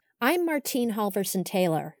I'm Martine Halverson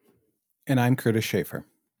Taylor. And I'm Curtis Schaefer.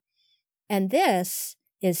 And this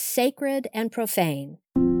is Sacred and Profane,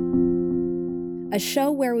 a show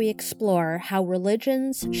where we explore how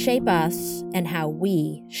religions shape us and how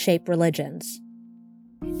we shape religions.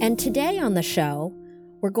 And today on the show,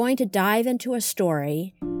 we're going to dive into a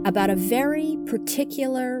story about a very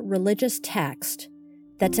particular religious text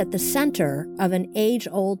that's at the center of an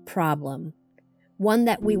age-old problem, one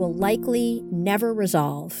that we will likely never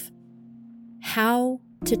resolve: how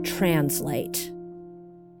to translate.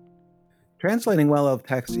 Translating well-loved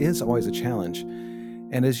text is always a challenge.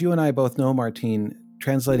 And as you and I both know, Martine,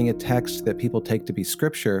 translating a text that people take to be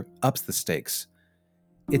scripture ups the stakes.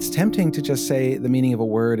 It's tempting to just say the meaning of a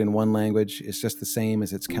word in one language is just the same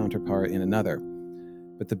as its counterpart in another.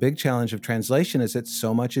 But the big challenge of translation is that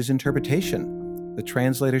so much is interpretation, the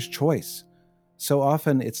translator's choice. So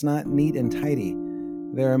often it's not neat and tidy.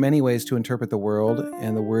 There are many ways to interpret the world,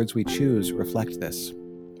 and the words we choose reflect this.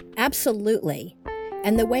 Absolutely.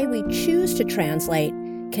 And the way we choose to translate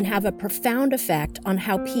can have a profound effect on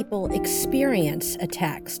how people experience a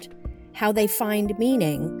text, how they find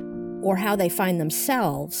meaning, or how they find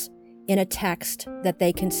themselves in a text that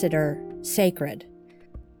they consider sacred.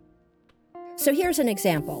 So here's an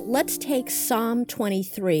example. Let's take Psalm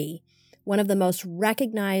 23, one of the most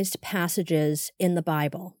recognized passages in the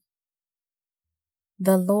Bible.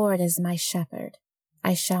 The Lord is my shepherd,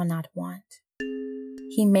 I shall not want.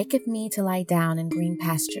 He maketh me to lie down in green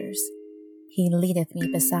pastures. He leadeth me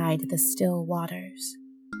beside the still waters.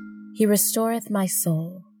 He restoreth my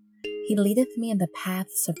soul. He leadeth me in the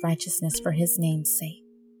paths of righteousness for his name's sake.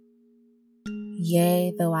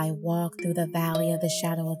 Yea, though I walk through the valley of the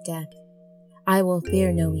shadow of death, I will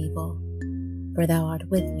fear no evil, for thou art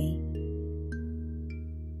with me.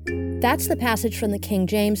 That's the passage from the King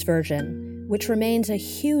James Version, which remains a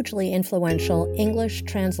hugely influential English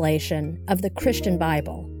translation of the Christian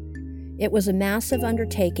Bible. It was a massive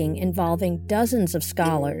undertaking involving dozens of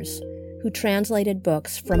scholars who translated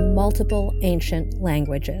books from multiple ancient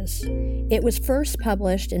languages. It was first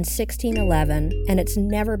published in 1611, and it's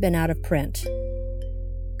never been out of print.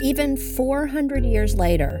 Even 400 years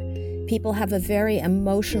later, people have a very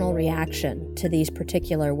emotional reaction to these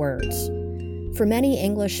particular words. For many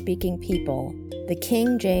English-speaking people, the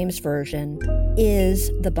King James Version is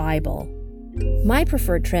the Bible. My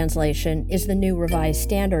preferred translation is the New Revised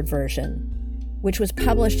Standard Version, which was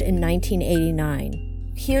published in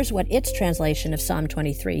 1989. Here's what its translation of Psalm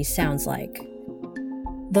 23 sounds like.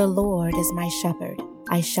 The Lord is my shepherd,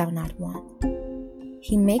 I shall not want.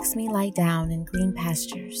 He makes me lie down in green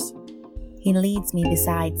pastures. He leads me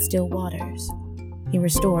beside still waters. He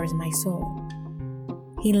restores my soul.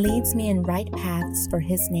 He leads me in right paths for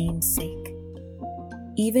his name's sake.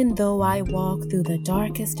 Even though I walk through the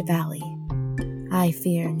darkest valley, I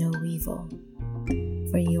fear no evil,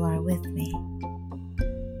 for you are with me.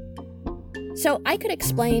 So I could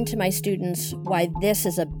explain to my students why this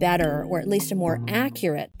is a better, or at least a more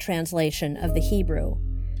accurate, translation of the Hebrew.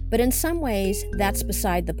 But in some ways, that's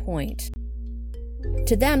beside the point.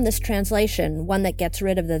 To them, this translation, one that gets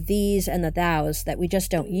rid of the these and the thous that we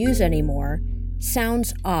just don't use anymore,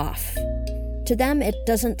 sounds off. To them, it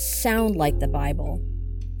doesn't sound like the Bible.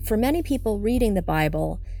 For many people reading the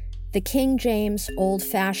Bible, the King James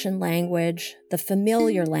old-fashioned language, the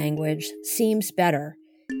familiar language, seems better.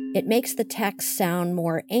 It makes the text sound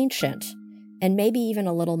more ancient and maybe even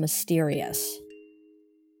a little mysterious.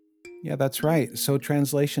 Yeah, that's right. So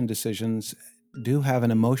translation decisions do have an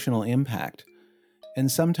emotional impact.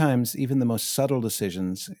 And sometimes even the most subtle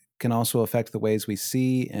decisions can also affect the ways we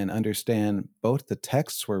see and understand both the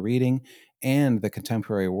texts we're reading and the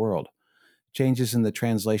contemporary world. Changes in the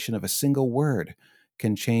translation of a single word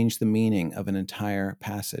can change the meaning of an entire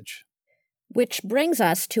passage. Which brings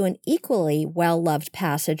us to an equally well-loved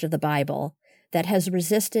passage of the Bible that has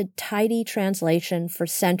resisted tidy translation for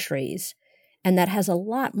centuries, and that has a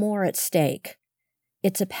lot more at stake.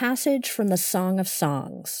 It's a passage from the Song of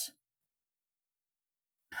Songs.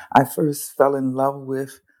 I first fell in love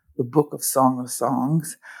with the book of Song of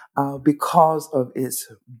Songs because of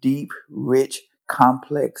its deep, rich,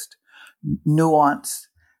 complex, nuanced,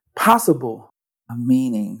 possible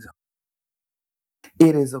meanings.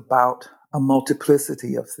 It is about a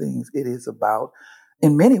multiplicity of things. It is about,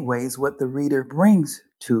 in many ways, what the reader brings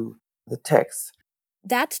to the text.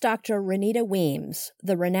 That's Dr. Renita Weems,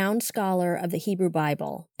 the renowned scholar of the Hebrew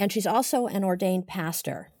Bible, and she's also an ordained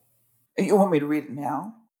pastor. You want me to read it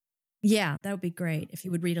now? Yeah, that would be great if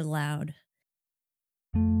you would read aloud.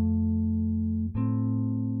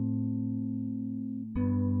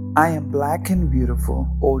 I am black and beautiful,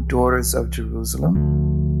 O daughters of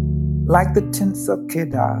Jerusalem. Like the tents of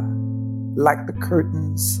Kedar, like the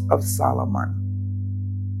curtains of Solomon.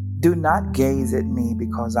 Do not gaze at me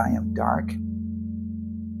because I am dark,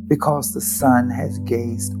 because the sun has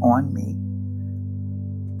gazed on me.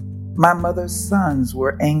 My mother's sons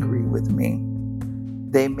were angry with me.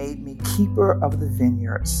 They made me keeper of the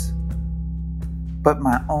vineyards, but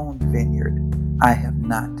my own vineyard I have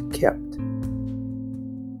not kept.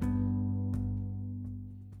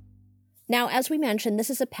 Now, as we mentioned, this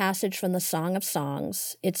is a passage from the Song of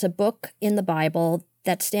Songs. It's a book in the Bible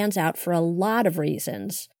that stands out for a lot of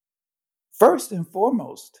reasons. First and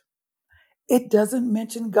foremost, it doesn't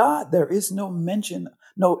mention God. There is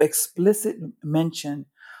no explicit mention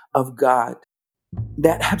of God.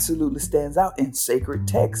 That absolutely stands out in sacred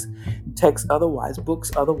texts otherwise,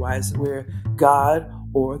 books otherwise, where God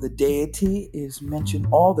or the deity is mentioned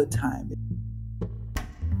all the time.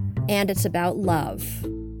 And it's about love.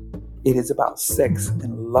 It is about sex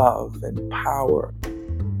and love and power.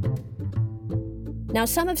 Now,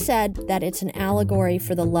 some have said that it's an allegory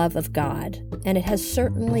for the love of God, and it has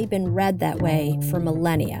certainly been read that way for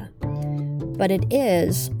millennia. But it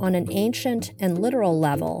is, on an ancient and literal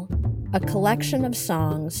level, a collection of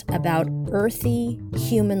songs about earthy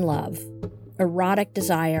human love, erotic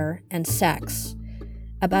desire, and sex,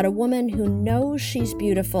 about a woman who knows she's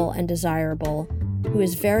beautiful and desirable, who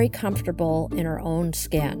is very comfortable in her own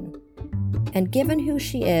skin. And given who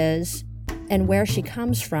she is and where she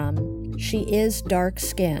comes from, she is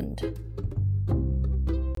dark-skinned.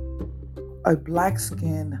 A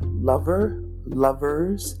black-skinned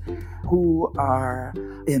lovers who are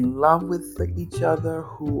in love with each other,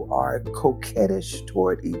 who are coquettish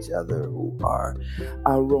toward each other, who are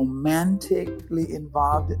romantically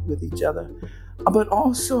involved with each other, but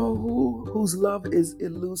also whose love is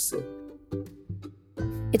elusive.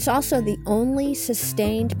 It's also the only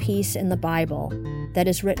sustained piece in the Bible that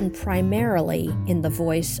is written primarily in the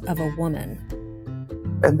voice of a woman.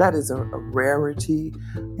 And that is a rarity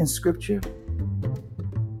in Scripture.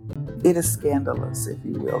 It is scandalous, if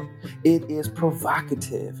you will. It is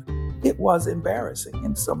provocative. It was embarrassing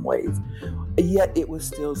in some ways, yet it was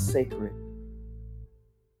still sacred.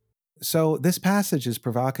 So this passage is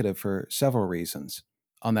provocative for several reasons.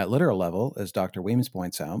 On that literal level, as Dr. Weems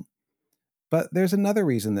points out, but there's another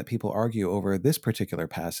reason that people argue over this particular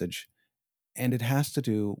passage, and it has to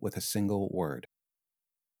do with a single word.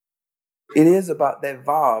 It is about that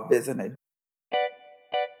vav, isn't it?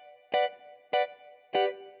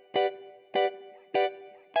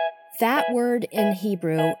 That word in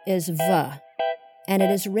Hebrew is va, and it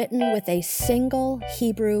is written with a single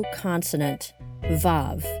Hebrew consonant,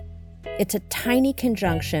 vav. It's a tiny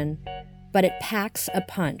conjunction, but it packs a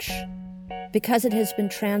punch, because it has been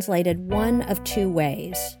translated one of two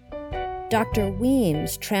ways. Dr.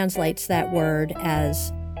 Weems translates that word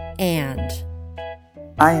as and.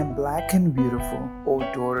 I am black and beautiful, O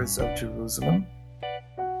daughters of Jerusalem.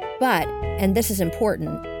 But, and this is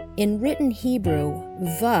important, in written Hebrew,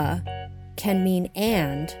 va can mean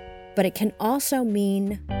and, but it can also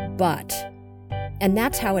mean but. And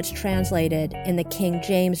that's how it's translated in the King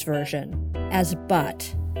James Version, as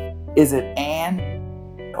but. Is it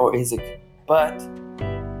and, or is it but?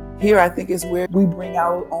 Here I think is where we bring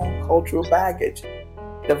our own cultural baggage.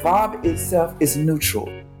 The verb itself is neutral.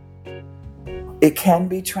 It can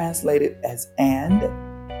be translated as and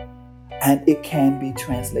it can be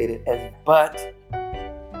translated as but.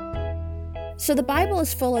 So the Bible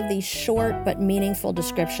is full of these short but meaningful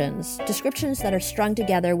descriptions that are strung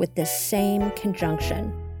together with this same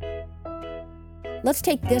conjunction. Let's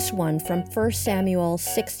take this one from 1 Samuel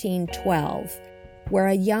 16:12, where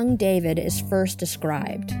a young David is first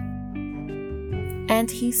described. And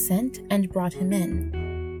he sent and brought him in.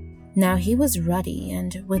 Now he was ruddy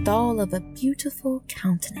and withal of a beautiful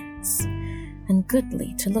countenance, and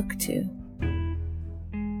goodly to look to.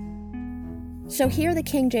 So here the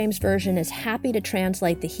King James Version is happy to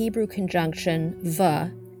translate the Hebrew conjunction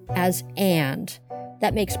va as and.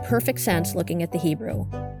 That makes perfect sense looking at the Hebrew.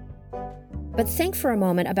 But think for a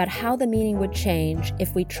moment about how the meaning would change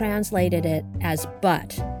if we translated it as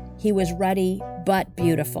but. He was ruddy but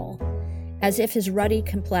beautiful, as if his ruddy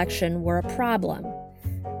complexion were a problem.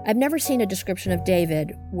 I've never seen a description of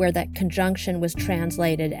David where that conjunction was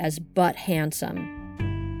translated as but handsome.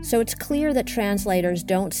 So it's clear that translators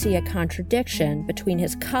don't see a contradiction between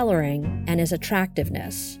his coloring and his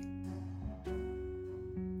attractiveness.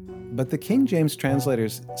 But the King James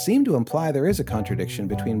translators seem to imply there is a contradiction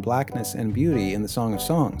between blackness and beauty in the Song of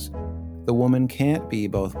Songs. The woman can't be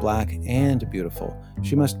both black and beautiful.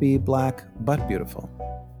 She must be black but beautiful.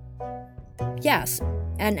 Yes,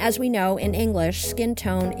 and as we know, in English, skin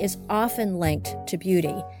tone is often linked to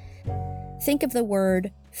beauty. Think of the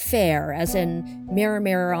word Fair, as in mirror,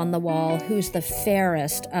 mirror on the wall, who's the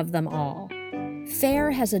fairest of them all.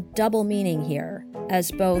 Fair has a double meaning here,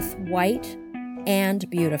 as both white and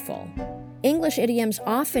beautiful. English idioms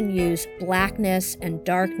often use blackness and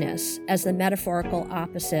darkness as the metaphorical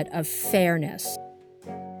opposite of fairness.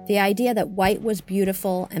 The idea that white was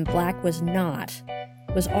beautiful and black was not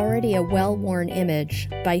was already a well-worn image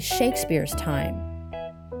by Shakespeare's time.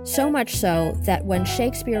 So much so that when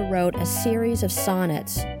Shakespeare wrote a series of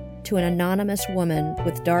sonnets to an anonymous woman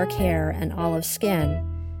with dark hair and olive skin,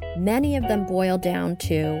 many of them boil down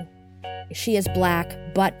to, "She is black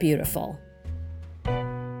but beautiful."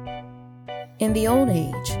 In the old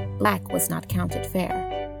age, black was not counted fair.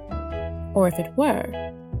 Or if it were,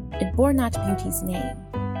 it bore not beauty's name.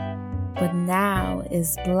 But now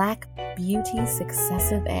is black beauty's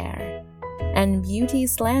successive heir, and beauty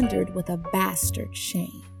slandered with a bastard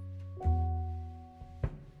shame.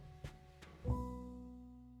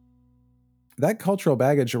 That cultural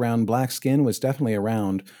baggage around black skin was definitely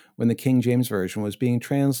around when the King James Version was being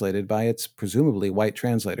translated by its presumably white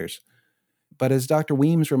translators. But as Dr.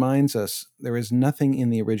 Weems reminds us, there is nothing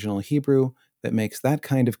in the original Hebrew that makes that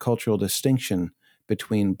kind of cultural distinction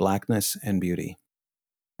between blackness and beauty.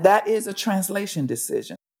 That is a translation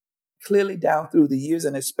decision. Clearly down through the years,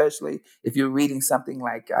 and especially if you're reading something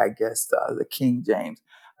like, the King James,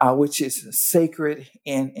 which is sacred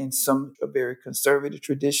in some very conservative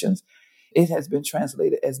traditions, it has been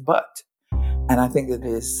translated as but. And I think it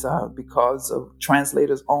is because of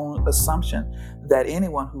translators' own assumption that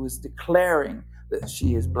anyone who is declaring that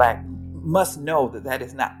she is black must know that that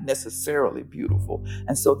is not necessarily beautiful.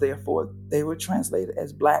 And so therefore, they were translated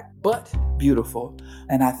as black but beautiful.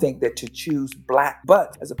 And I think that to choose black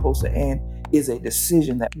but as opposed to and is a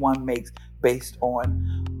decision that one makes based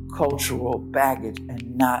on cultural baggage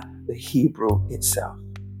and not the Hebrew itself.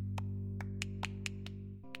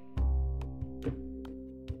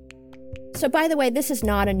 So, by the way, this is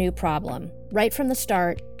not a new problem. Right from the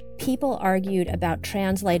start, people argued about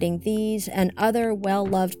translating these and other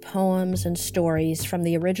well-loved poems and stories from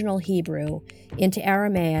the original Hebrew into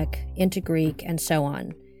Aramaic, into Greek, and so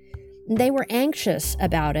on. They were anxious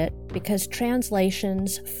about it because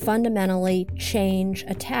translations fundamentally change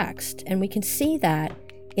a text, and we can see that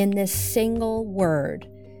in this single word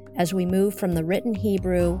as we move from the written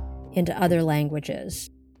Hebrew into other languages.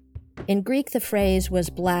 In Greek, the phrase was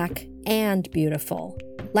black and beautiful.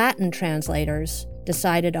 Latin translators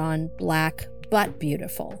decided on black but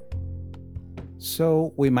beautiful.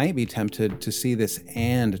 So we might be tempted to see this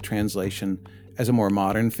 "and" translation as a more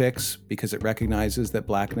modern fix because it recognizes that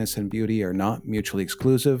blackness and beauty are not mutually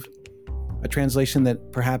exclusive, a translation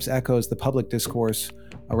that perhaps echoes the public discourse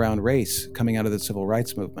around race coming out of the civil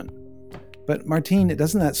rights movement. But Martine,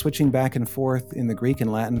 doesn't that switching back and forth in the Greek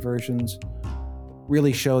and Latin versions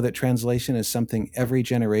really show that translation is something every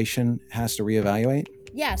generation has to reevaluate?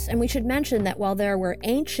 Yes, and we should mention that while there were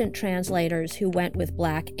ancient translators who went with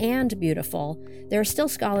black and beautiful, there are still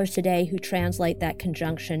scholars today who translate that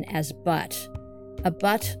conjunction as but, a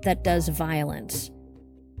but that does violence.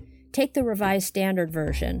 Take the Revised Standard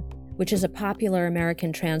Version, which is a popular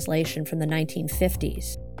American translation from the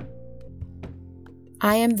 1950s.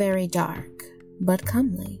 I am very dark, but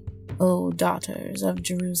comely, O daughters of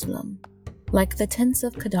Jerusalem, like the tents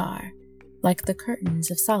of Kedar, like the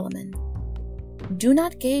curtains of Solomon. Do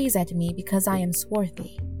not gaze at me because I am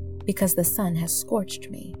swarthy, because the sun has scorched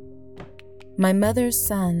me. My mother's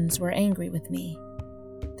sons were angry with me.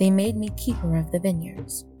 They made me keeper of the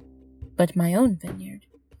vineyards, but my own vineyard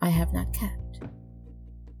I have not kept.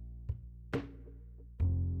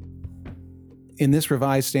 In this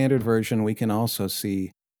Revised Standard Version, we can also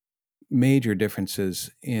see major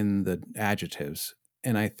differences in the adjectives.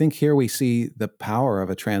 And I think here we see the power of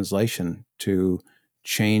a translation to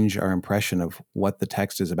change our impression of what the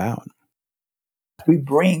text is about. We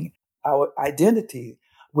bring our identity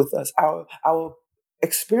with us, our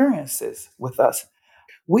experiences with us.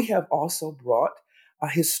 We have also brought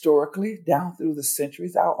historically down through the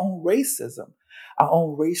centuries our own racism, our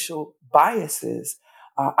own racial biases,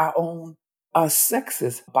 our own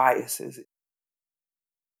sexist biases.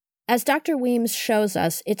 As Dr. Weems shows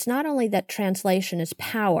us, it's not only that translation is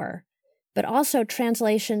power, but also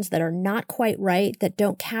translations that are not quite right, that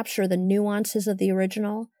don't capture the nuances of the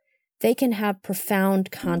original, they can have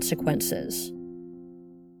profound consequences.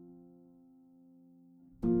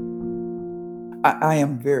 I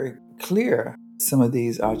am very clear some of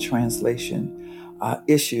these are translation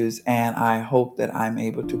issues, and I hope that I'm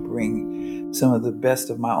able to bring some of the best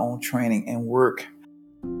of my own training and work.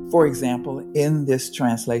 For example, in this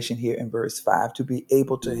translation here in verse 5, to be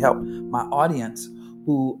able to help my audience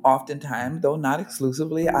who oftentimes, though not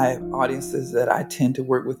exclusively, audiences that I tend to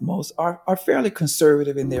work with most are fairly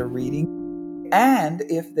conservative in their reading. And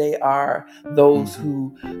if they are those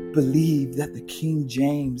who believe that the King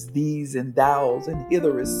James, these and thous and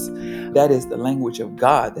hitherest, that is the language of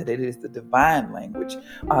God, that it is the divine language,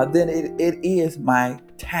 then it is my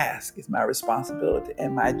task, it's my responsibility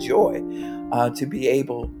and my joy to be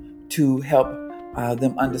able to help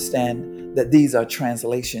them understand that these are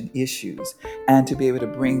translation issues, and to be able to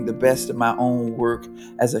bring the best of my own work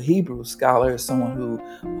as a Hebrew scholar, as someone who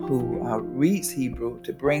reads Hebrew,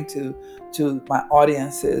 to bring to my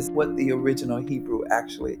audiences what the original Hebrew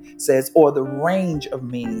actually says, or the range of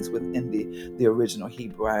meanings within the original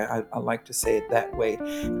Hebrew. I like to say it that way.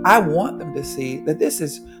 I want them to see that this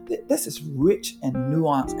is rich and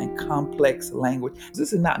nuanced and complex language.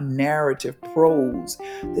 This is not narrative prose.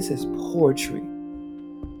 This is poetry.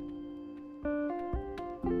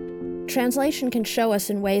 Translation can show us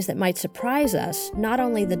in ways that might surprise us not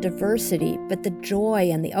only the diversity, but the joy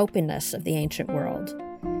and the openness of the ancient world.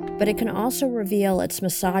 But it can also reveal its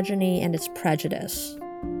misogyny and its prejudice.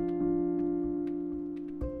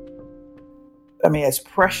 I mean, as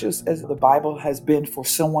precious as the Bible has been for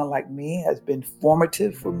someone like me, has been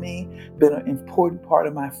formative for me, been an important part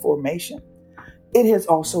of my formation, it has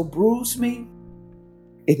also bruised me.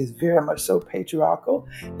 It is very much so patriarchal.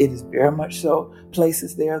 It is very much so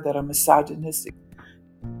places there that are misogynistic.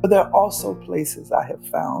 But there are also places I have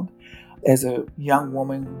found, as a young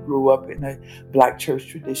woman who grew up in a Black church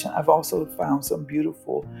tradition, I've also found some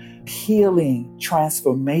beautiful, healing,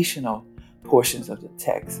 transformational portions of the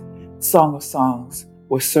text. Song of Songs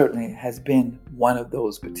certainly has been one of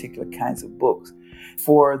those particular kinds of books.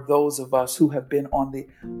 For those of us who have been on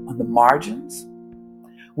the margins,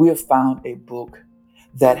 we have found a book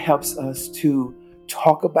that helps us to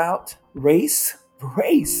talk about race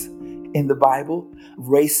in the Bible,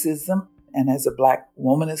 racism, and as a Black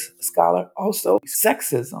womanist scholar, also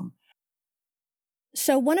sexism.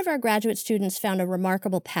 So one of our graduate students found a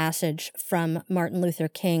remarkable passage from Martin Luther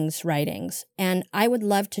King's writings, and I would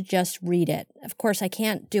love to just read it. Of course, I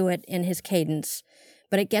can't do it in his cadence,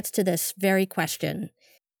 but it gets to this very question.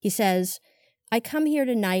 He says, "I come here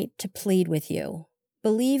tonight to plead with you.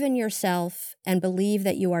 Believe in yourself and believe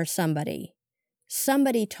that you are somebody.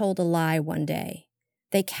 Somebody told a lie one day.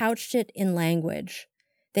 They couched it in language.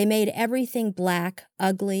 They made everything black,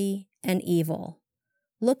 ugly, and evil.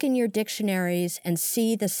 Look in your dictionaries and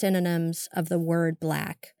see the synonyms of the word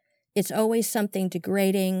black. It's always something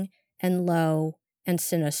degrading and low and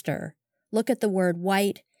sinister. Look at the word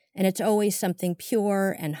white, and it's always something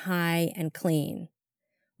pure and high and clean.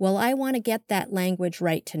 Well, I want to get that language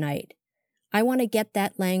right tonight. I want to get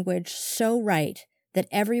that language so right that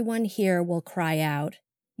everyone here will cry out,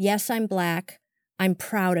 'Yes, I'm Black. I'm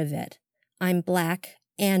proud of it. I'm Black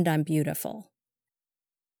and I'm beautiful.'"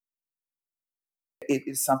 It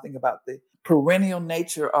is something about the perennial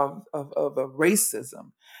nature of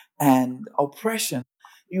racism and oppression.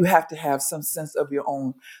 You have to have some sense of your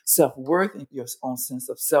own self-worth and your own sense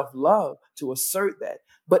of self-love to assert that.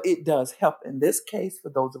 But it does help in this case for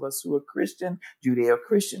those of us who are Christian,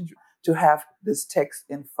 Judeo-Christian, to have this text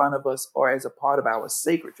in front of us or as a part of our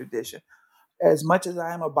sacred tradition. As much as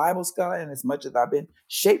I am a Bible scholar and as much as I've been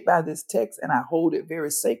shaped by this text and I hold it very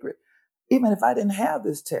sacred, even if I didn't have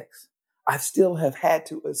this text, I still have had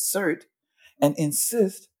to assert and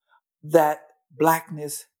insist that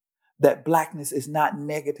blackness is not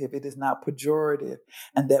negative, it is not pejorative,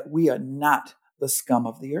 and that we are not the scum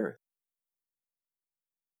of the earth.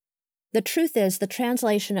 The truth is, the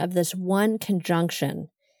translation of this one conjunction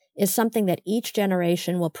is something that each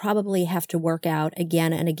generation will probably have to work out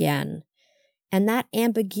again and again. And that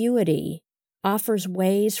ambiguity offers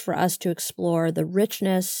ways for us to explore the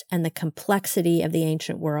richness and the complexity of the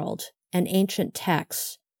ancient world and ancient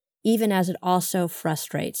texts, even as it also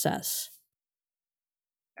frustrates us.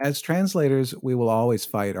 As translators, we will always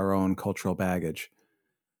fight our own cultural baggage.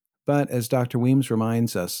 But as Dr. Weems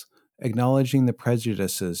reminds us, acknowledging the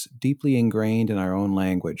prejudices deeply ingrained in our own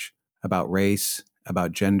language about race,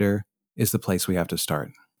 about gender, is the place we have to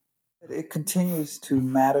start. It continues to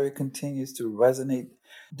matter. It continues to resonate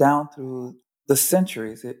down through the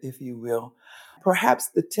centuries, if you will. Perhaps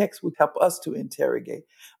the text would help us to interrogate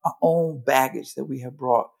our own baggage that we have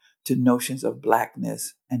brought to notions of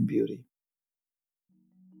blackness and beauty.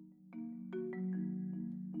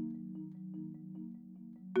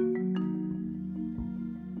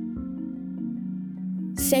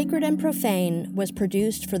 Sacred and Profane was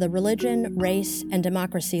produced for the Religion, Race, and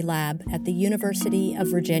Democracy Lab at the University of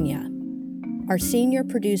Virginia. Our senior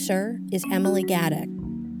producer is Emily Gaddick.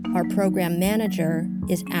 Our program manager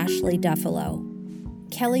is Ashley Duffalo.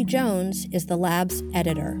 Kelly Jones is the lab's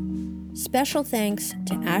editor. Special thanks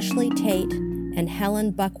to Ashley Tate and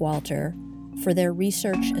Helen Buckwalter for their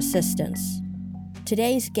research assistance.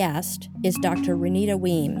 Today's guest is Dr. Renita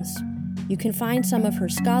Weems. You can find some of her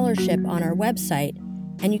scholarship on our website,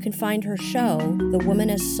 and you can find her show, the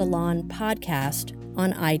Womanist Salon Podcast,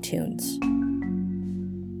 on iTunes.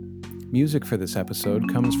 Music for this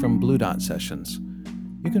episode comes from Blue Dot Sessions.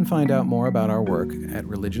 You can find out more about our work at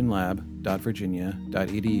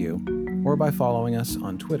religionlab.virginia.edu or by following us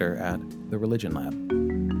on Twitter at The Religion Lab.